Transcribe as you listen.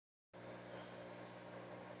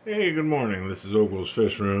Hey, good morning. This is Ogles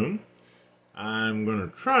Fish Room. I'm going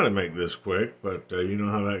to try to make this quick, but you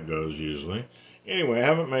know how that goes usually. Anyway, I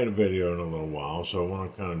haven't made a video in a little while, so I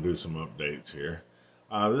want to kind of do some updates here.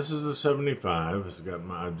 This is the 75. It's got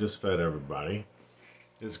I just fed everybody.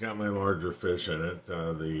 It's got my larger fish in it.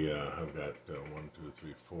 I've got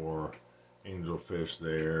 4 angelfish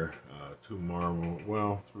there, 2 marble,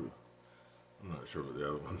 well, 3. I'm not sure what the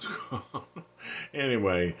other one's called.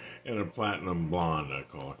 Anyway, and a platinum blonde, I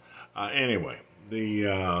call it. Anyway,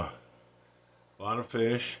 a lot of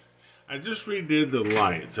fish. I just redid the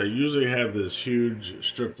lights. I usually have this huge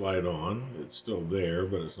strip light on. It's still there,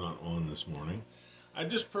 but it's not on this morning. I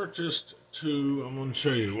just purchased 2. I'm going to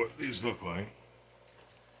show you what these look like.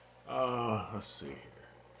 Let's see here.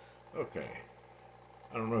 Okay.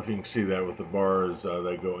 I don't know if you can see that with the bars.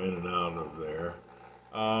 They go in and out of there.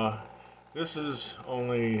 This is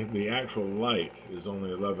only, the actual light is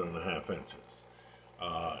only 11.5 inches.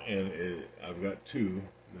 I've got 2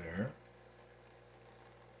 there.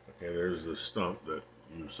 Okay, there's the stump that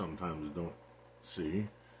you sometimes don't see.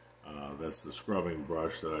 That's the scrubbing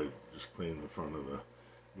brush that I just cleaned the front of the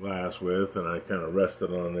glass with, and I kind of rest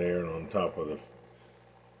it on there and on top of the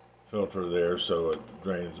filter there so it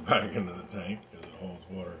drains back into the tank because it holds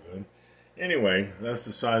water good. Anyway, that's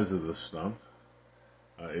the size of the stump.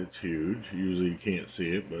 It's huge. Usually you can't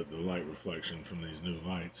see it, but the light reflection from these new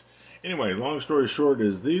lights. Anyway, long story short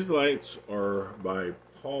is these lights are by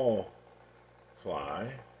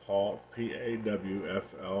Pawfly,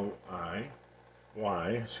 P-A-W-F-L-I-Y,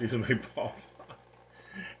 excuse me, Pawfly.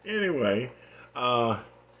 Anyway,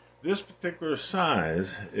 this particular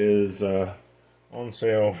size is on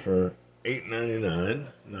sale for $8.99,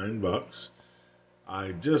 $9.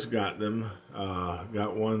 I just got them.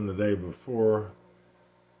 Got one the day before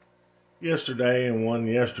yesterday and one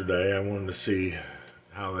yesterday. I wanted to see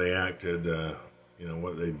how they acted, you know,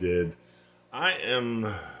 what they did.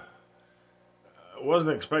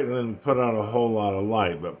 Wasn't expecting them to put out a whole lot of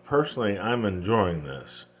light, but personally I'm enjoying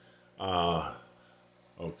this.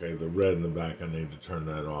 Okay, the red in the back, I need to turn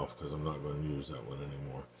that off because I'm not going to use that one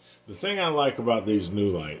anymore. The thing I like about these new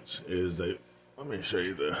lights is let me show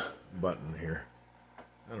you the button here.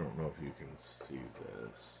 I don't know if you can see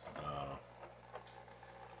this.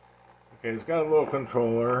 Okay, it's got a little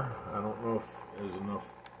controller. I don't know if there's enough.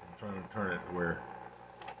 I'm trying to turn it to where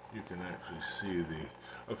you can actually see the...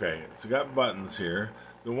 Okay, it's got buttons here.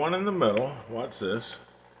 The one in the middle, watch this.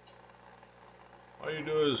 All you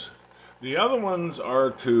do is... The other ones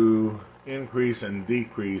are to increase and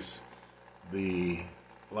decrease the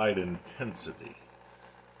light intensity.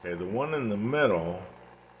 Okay, the one in the middle,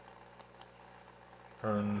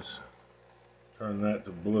 turn that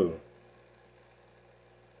to blue,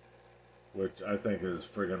 which I think is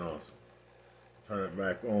friggin' awesome. Turn it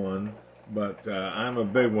back on, but I'm a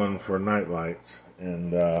big one for night lights,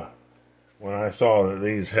 and when I saw that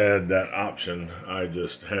these had that option, I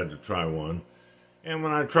just had to try one. And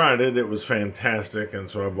when I tried it, it was fantastic, and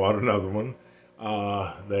so I bought another one.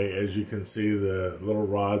 As you can see, the little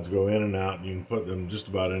rods go in and out, and you can put them just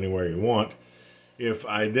about anywhere you want. If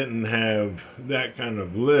I didn't have that kind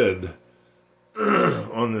of lid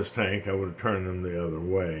on this tank, I would have turned them the other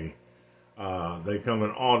way. They come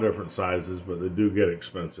in all different sizes, but they do get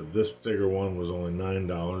expensive. This particular one was only $9,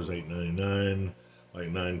 $8.99, like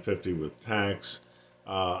 $9.50 with tax.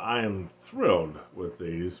 I am thrilled with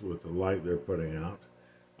these, with the light they're putting out.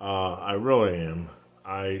 I really am.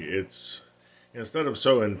 It's instead of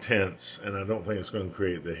so intense, and I don't think it's going to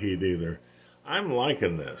create the heat either. I'm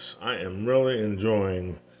liking this. I am really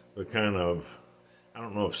enjoying the kind of, I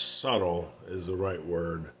don't know if subtle is the right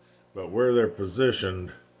word, but where they're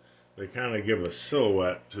positioned, they kind of give a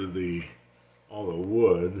silhouette to all the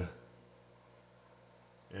wood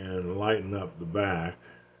and lighten up the back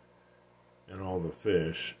and all the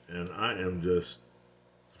fish, and I am just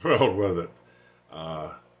thrilled with it.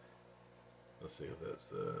 Let's see if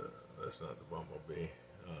that's not the bumblebee.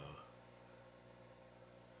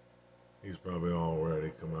 He's probably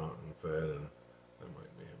already come out and fed, and that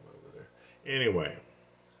might be him over there. Anyway,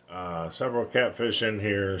 several catfish in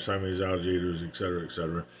here, Siamese algae eaters, etc.,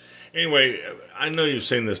 etc. Anyway, I know you've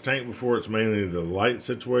seen this tank before. It's mainly the light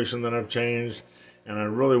situation that I've changed, and I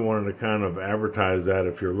really wanted to kind of advertise that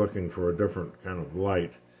if you're looking for a different kind of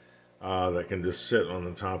light that can just sit on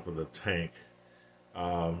the top of the tank.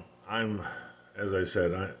 As I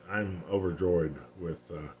said, I'm overjoyed with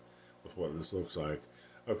what this looks like.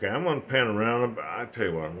 Okay, I'm going to pan around, but I tell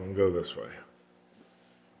you what, I'm going to go this way.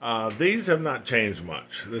 These have not changed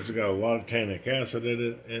much. This has got a lot of tannic acid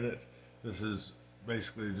in it. This is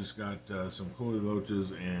basically just got some coolie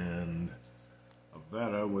loaches and a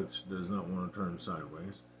betta, which does not want to turn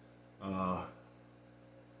sideways.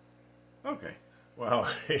 Okay, well,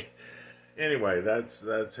 anyway, that's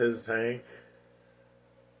his tank.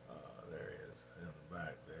 There he is in the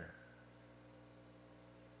back there.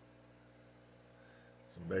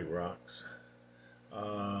 Some big rocks.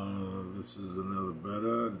 This is another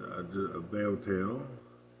betta, a bale tail.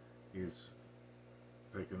 He's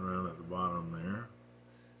picking around at the bottom there.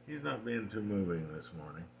 He's not being too moving this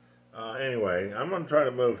morning. Anyway, I'm going to try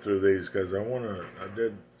to move through these because I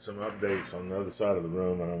did some updates on the other side of the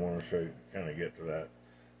room, and I want to show you, kind of get to that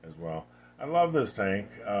as well. I love this tank.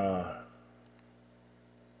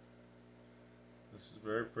 This is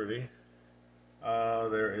very pretty.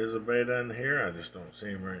 There is a betta in here. I just don't see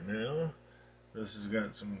him right now. This has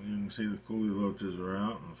got some, you can see the coolie loaches are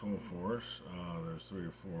out in full force. There's 3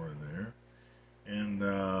 or 4 in there. And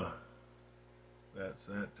that's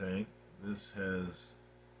that tank. This has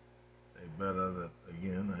a betta that,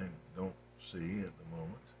 again, I don't see at the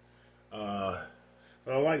moment.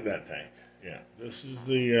 But I like that tank. Yeah, this is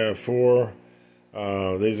the 4,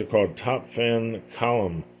 these are called top fin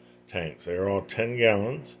column tanks. They are all 10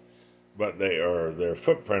 gallons, but their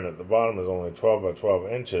footprint at the bottom is only 12 by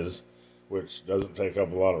 12 inches, which doesn't take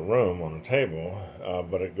up a lot of room on a table,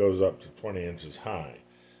 but it goes up to 20 inches high,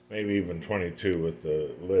 maybe even 22 with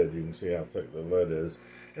the lid. You can see how thick the lid is,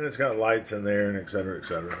 and it's got lights in there and et cetera, et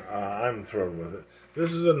cetera. I'm thrilled with it.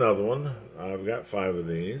 This is another one. I've got 5 of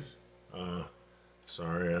these.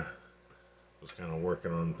 Sorry, I was kind of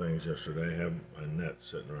working on things yesterday. I have my net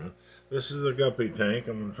sitting around. This is the guppy tank.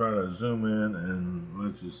 I'm going to try to zoom in and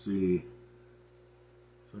let you see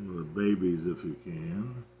some of the babies if you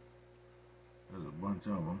can. There's a bunch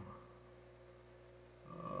of them.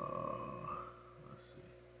 Let's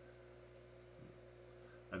see.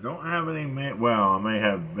 I don't have any well, I may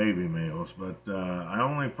have baby males, but I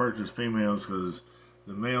only purchased females because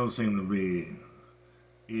the males seem to be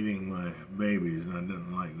eating my babies, and I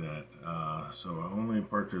didn't like that. So I only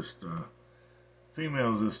purchased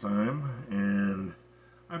females this time, and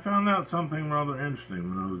I found out something rather interesting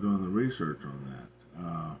when I was doing the research on that.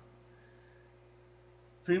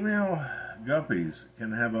 Female guppies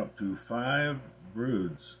can have up to 5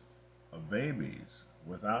 broods of babies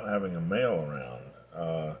without having a male around.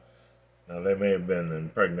 Now they may have been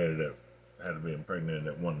had to be impregnated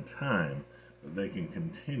at one time, but they can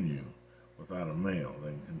continue without a male.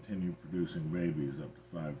 They can continue producing babies up to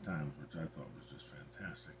 5 times, which I thought was just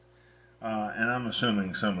fantastic. And I'm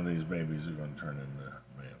assuming some of these babies are going to turn into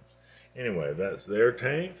males. Anyway, that's their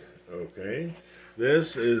tank. Okay.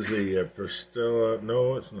 This is the Pristella.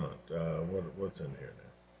 No, it's not. What's in here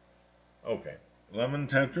now? Okay. Lemon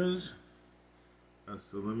tetras. That's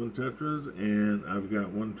the lemon tetras. And I've got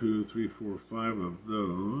 1, 2, 3, 4, 5 of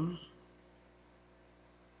those.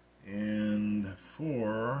 And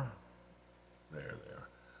 4, there they are,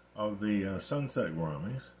 of the sunset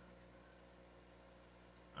gouramis.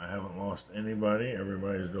 I haven't lost anybody.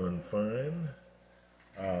 Everybody's doing fine.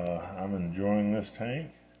 I'm enjoying this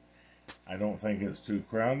tank. I don't think it's too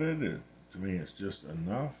crowded. To me, it's just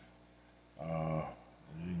enough. As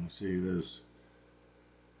you can see, the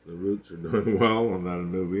roots are doing well on that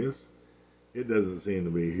Anubias. It doesn't seem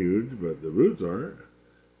to be huge, but the roots aren't.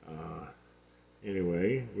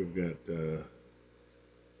 Anyway, we've got,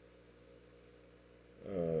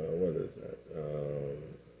 what is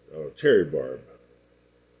that? Cherry barb.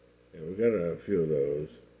 Yeah, we've got a few of those.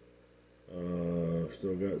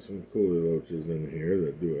 Still got some coolie loaches in here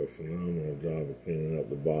that do a phenomenal job of cleaning up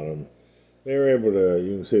the bottom. They're able to,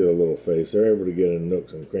 you can see the little face, they're able to get in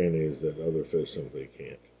nooks and crannies that other fish simply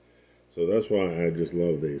can't. So that's why I just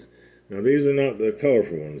love these. Now these are not the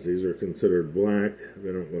colorful ones. These are considered black.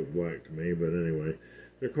 They don't look black to me, but anyway.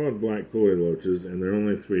 They're called black coolie loaches, and they're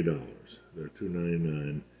only $3. They're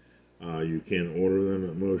 $2.99. You can order them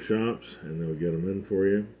at most shops, and they'll get them in for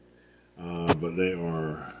you. But they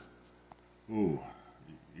are, ooh,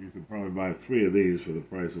 you could probably buy 3 of these for the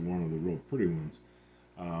price of one of the real pretty ones.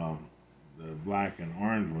 The black and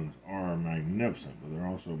orange ones are magnificent, but they're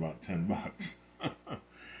also about $10.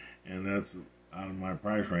 And that's out of my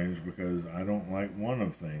price range because I don't like one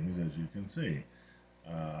of things, as you can see.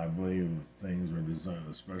 I believe things are designed,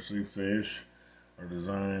 especially fish, are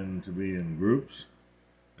designed to be in groups.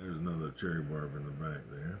 There's another cherry barb in the back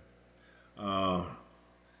there.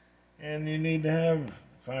 And you need to have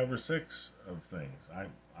 5 or 6 of things,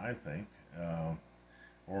 I think,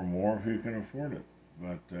 or more if you can afford it.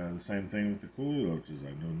 But the same thing with the coolie loaches.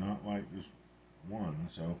 I do not like just one,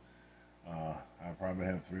 so I probably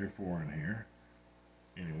have 3 or 4 in here.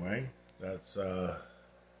 Anyway, that's, we're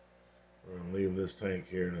going to leave this tank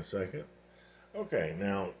here in a second. Okay,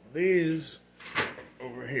 now these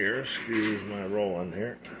over here, excuse my rolling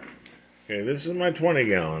here. Okay, this is my 20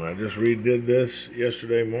 gallon. I just redid this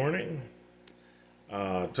yesterday morning.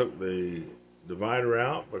 Took the divider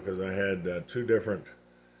out because I had two different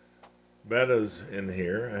bettas in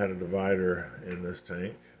here. I had a divider in this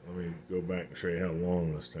tank. Let me go back and show you how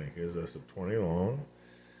long this tank is. That's a 20 long.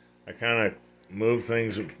 I kind of moved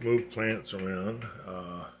plants around,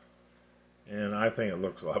 and I think it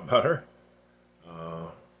looks a lot better.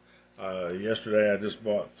 Yesterday I just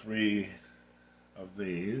bought 3 of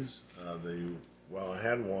these. Well, I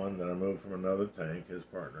had one that I moved from another tank. His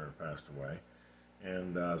partner passed away,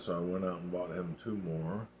 and so I went out and bought him 2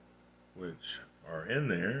 more, which are in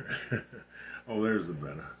there. Oh, there's the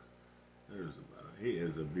betta. There's the betta. He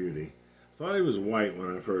is a beauty. Thought he was white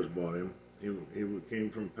when I first bought him. He came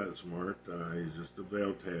from PetSmart. He's just a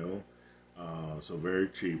veil tail, so very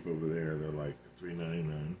cheap over there. They're like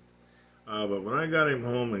 $3.99. But when I got him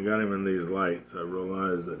home and got him in these lights, I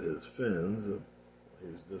realized that his fins,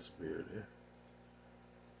 he's disappeared here.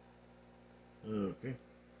 Okay.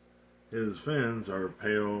 His fins are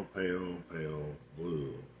pale, pale, pale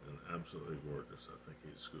blue and absolutely gorgeous. I think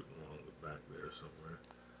he's scooting along the back there somewhere.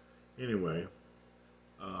 Anyway,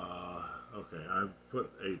 okay, I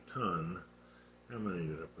put a ton. How many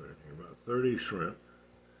did I put in here? About 30 shrimp.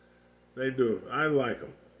 They do, I like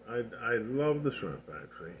them. I love the shrimp,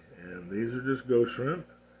 actually. And these are just ghost shrimp.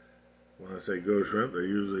 When I say ghost shrimp, they're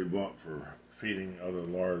usually bought for feeding other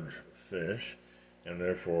large fish, and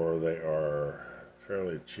therefore they are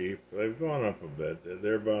fairly cheap. They've gone up a bit.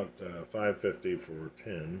 They're about $5.50 for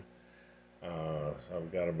 10. So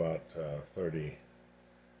I've got about 30.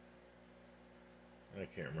 I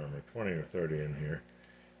can't remember, 20 or 30 in here.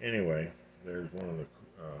 Anyway, there's one of the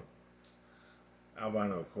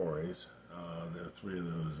albino cories. There are 3 of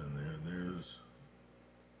those in there. There's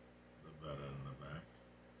the betta in the back.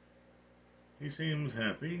 He seems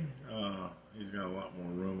happy. He's got a lot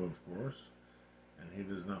more room, of course, and he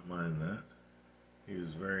does not mind that.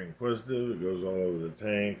 He's very inquisitive. It goes all over the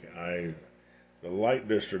tank. The light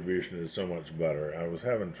distribution is so much better. I was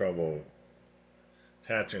having trouble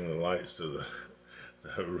attaching the lights to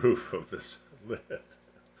the roof of this lid.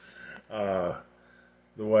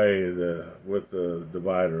 The way with the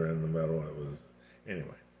divider in the middle, it was,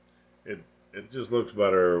 anyway, it just looks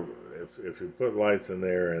better if you put lights in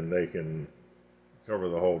there and they can cover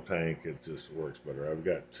the whole tank. It just works better. I've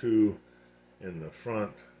got 2 in the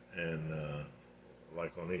front and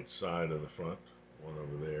like on each side of the front, one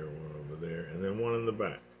over there, and then one in the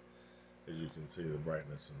back. As you can see the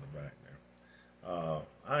brightness in the back there.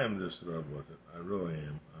 I am just thrilled with it. I really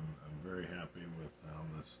am. I'm very happy with how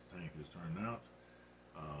this tank has turned out.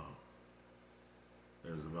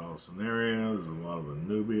 There's a Vallisneria, there's a lot of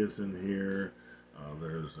Anubias in here.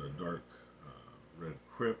 There's a dark red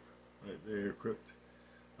crypt right there,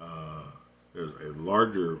 there's a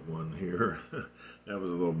larger one here. That was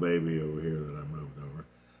a little baby over here that I moved over.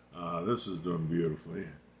 This is doing beautifully.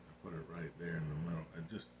 I put it right there in the middle. It's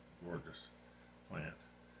just gorgeous plant.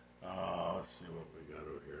 Let's see what we got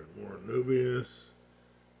over here. More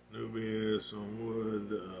Nubius on wood,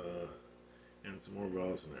 and some more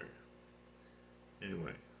Vallisneria.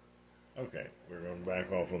 Anyway, okay, we're going to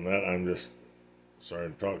back off on that. I'm just sorry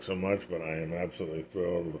to talk so much, but I am absolutely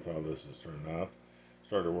thrilled with how this has turned out.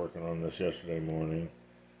 Started working on this yesterday morning.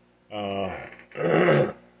 I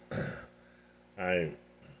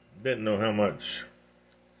didn't know how much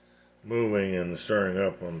moving and stirring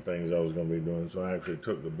up on things I was going to be doing, so I actually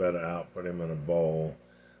took the betta out, put him in a bowl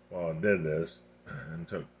while I did this, and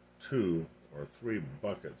took 2 or 3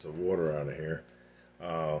 buckets of water out of here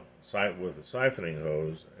with a siphoning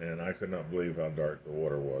hose, and I could not believe how dark the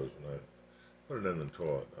water was when I put it in the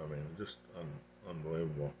toilet. I mean, just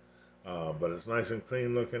unbelievable. But it's nice and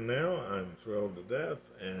clean looking now. I'm thrilled to death.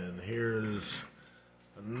 And here's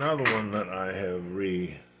another one that I have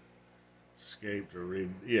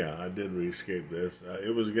yeah, I did rescape this.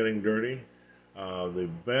 It was getting dirty. The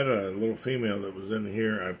betta, little female that was in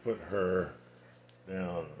here, I put her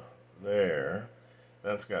down there.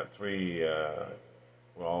 That's got 3,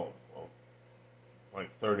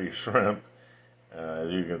 like 30 shrimp. As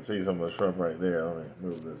you can see some of the shrimp right there. Let me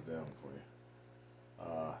move this down for you.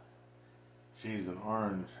 She's an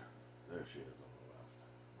orange. There she is on the left.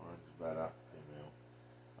 Orange betta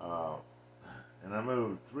female. And I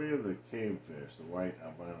moved 3 of the cave fish, the white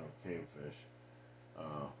albino cave fish.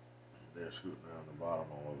 They're scooting around the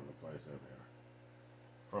bottom all over the place. There they are.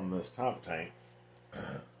 From this top tank.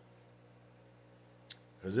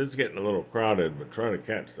 Because it's getting a little crowded, but trying to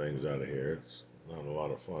catch things out of here, it's not a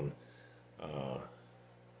lot of fun.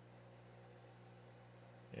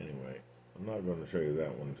 Anyway, I'm not going to show you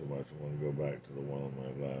that one too much. I'm going to go back to the one on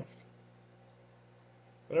my left.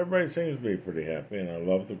 But everybody seems to be pretty happy, and I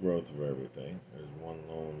love the growth of everything. There's one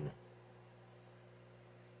lone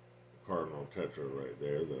cardinal tetra right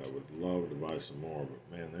there that I would love to buy some more,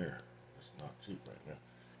 but man, they're just not cheap right now.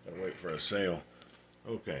 Gotta wait for a sale.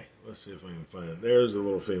 Okay, let's see if I can find it. There's the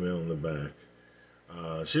little female in the back.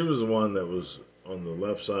 She was the one that was on the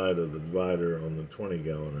left side of the divider on the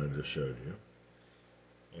 20-gallon I just showed you.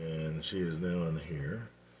 And she is now in here.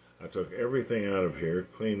 I took everything out of here,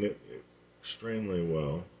 cleaned it extremely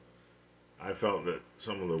well. I felt that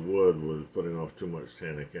some of the wood was putting off too much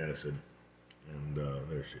tannic acid. And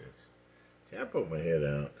there she is. See, I put my head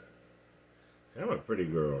out. See, I'm a pretty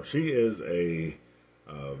girl. She is a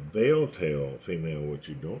veil tail female, which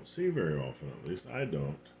you don't see very often, at least I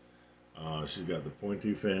don't. She's got the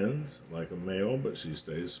pointy fins like a male, but she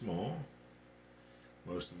stays small.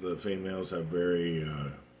 Most of the females have very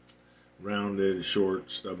rounded, short,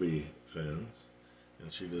 stubby fins,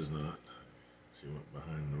 and she does not. She went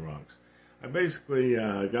behind the rocks. I basically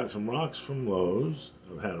got some rocks from Lowe's.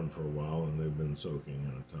 I've had them for a while, and they've been soaking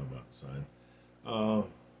in a tub outside.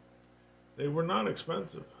 They were not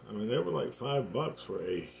expensive. I mean, they were like $5 for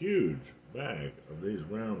a huge bag of these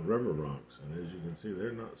round river rocks, and as you can see,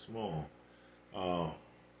 they're not small. To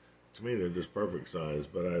me, they're just perfect size,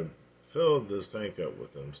 but I filled this tank up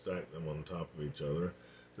with them, stacked them on top of each other,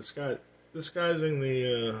 disguising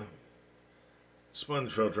the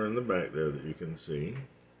sponge filter in the back there that you can see.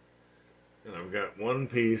 And I've got one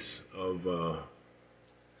piece of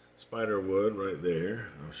spider wood right there.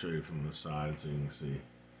 I'll show you from the side so you can see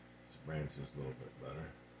its branches a little bit better.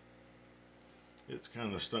 It's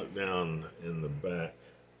kind of stuck down in the back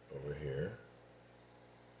over here.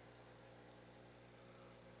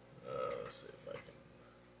 Let's see if I can.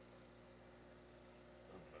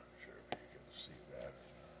 I'm not sure if you can see that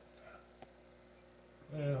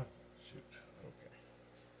or not. Well, shoot. Okay.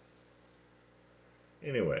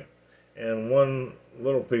 Anyway, and one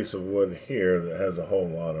little piece of wood here that has a whole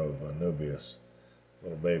lot of Anubias,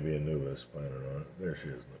 little baby Anubias planted on it. There she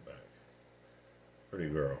is in the back. Pretty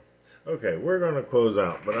girl. Okay, we're going to close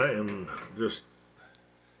out, but I am just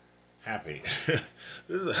happy. This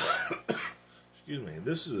is excuse me,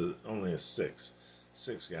 this is only a six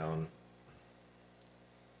gallon.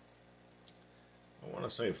 I want to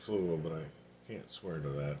say fluid, but I can't swear to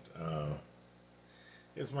that.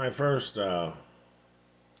 It's my first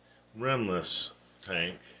rimless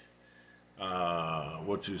tank.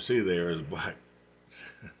 What you see there is black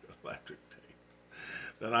electric tape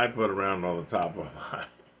that I put around on the top of my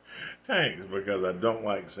tanks because I don't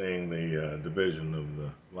like seeing the division of the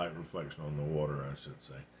light reflection on the water, I should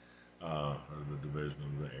say, or the division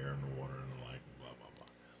of the air and the water and the light, and blah blah blah.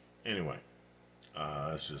 Anyway,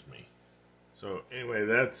 that's just me. So anyway,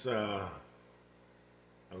 that's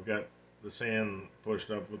I've got the sand pushed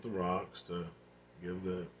up with the rocks to give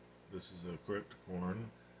the. This is a cryptocorn.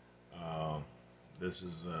 This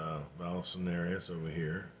is Vallisnerius over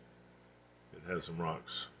here. It has some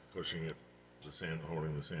rocks pushing it, the sand,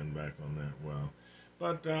 holding the sand back on that well.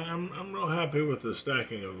 But I'm real happy with the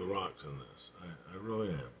stacking of the rocks in this. I really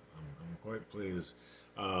am. I'm quite pleased.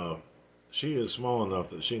 She is small enough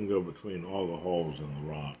that she can go between all the holes in the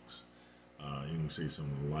rocks. You can see some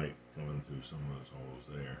of the light coming through some of those holes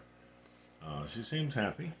there. She seems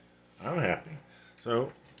happy. I'm happy.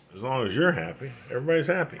 So, as long as you're happy, everybody's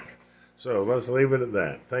happy. So, let's leave it at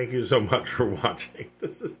that. Thank you so much for watching.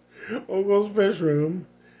 This is Ogles Fish Room.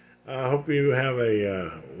 I hope you have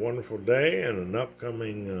a wonderful day and an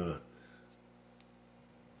upcoming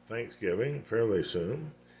Thanksgiving fairly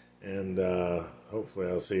soon. And hopefully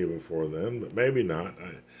I'll see you before then, but maybe not.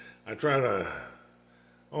 I try to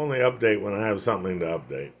only update when I have something to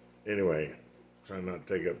update. Anyway, try not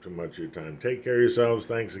to take up too much of your time. Take care of yourselves.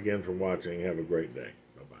 Thanks again for watching. Have a great day.